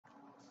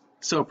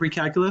So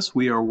pre-calculus,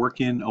 we are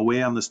working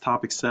away on this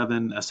topic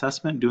 7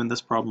 assessment, doing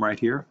this problem right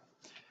here.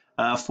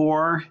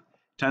 4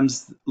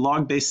 times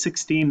log base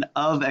 16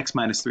 of x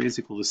minus 3 is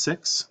equal to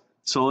 6.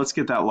 So let's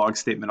get that log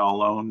statement all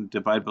alone.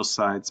 Divide both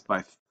sides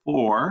by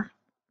 4.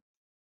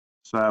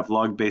 So I have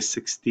log base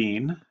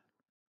 16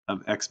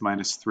 of x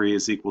minus 3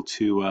 is equal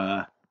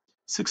to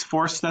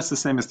 6/4. That's the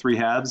same as 3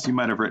 halves. You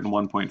might have written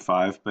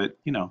 1.5, but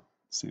you know,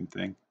 same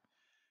thing.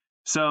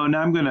 So now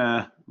I'm going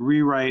to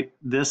rewrite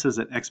this as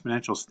an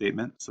exponential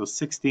statement. So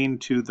 16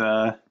 to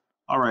the,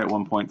 I'll write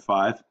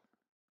 1.5,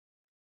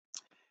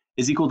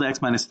 is equal to x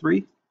minus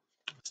 3.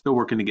 Still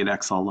working to get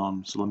x all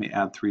alone, so let me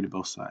add 3 to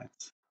both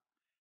sides.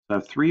 So I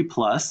have 3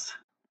 plus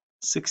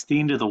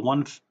 16 to the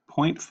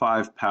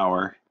 1.5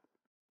 power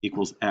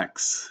equals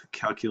x.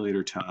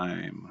 Calculator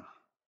time.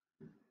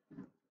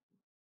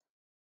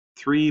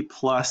 3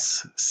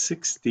 plus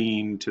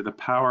 16 to the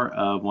power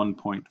of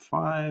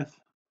 1.5.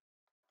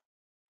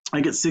 I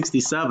get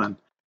 67.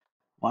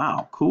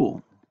 Wow,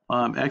 cool.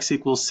 X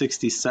equals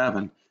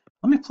 67.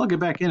 Let me plug it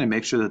back in and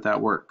make sure that that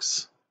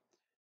works.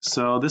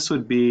 So this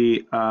would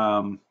be,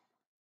 I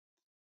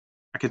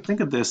could think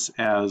of this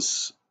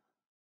as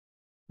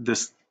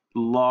this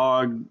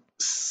log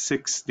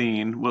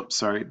 16,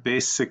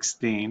 base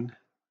 16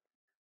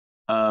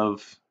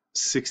 of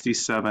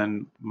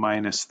 67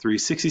 minus 3.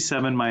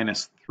 67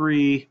 minus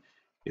 3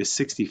 is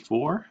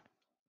 64.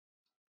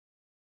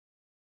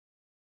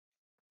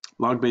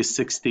 Log base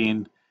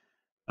 16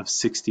 of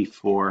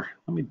 64.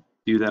 Let me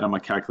do that on my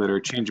calculator,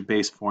 change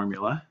base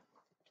formula.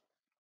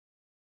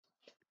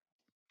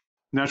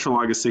 Natural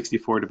log of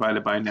 64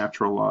 divided by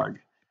natural log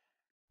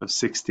of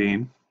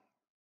 16.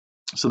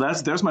 So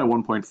there's my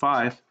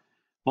 1.5.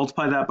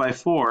 Multiply that by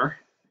 4,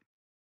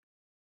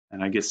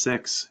 and I get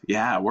 6.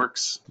 Yeah, it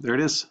works. There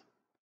it is.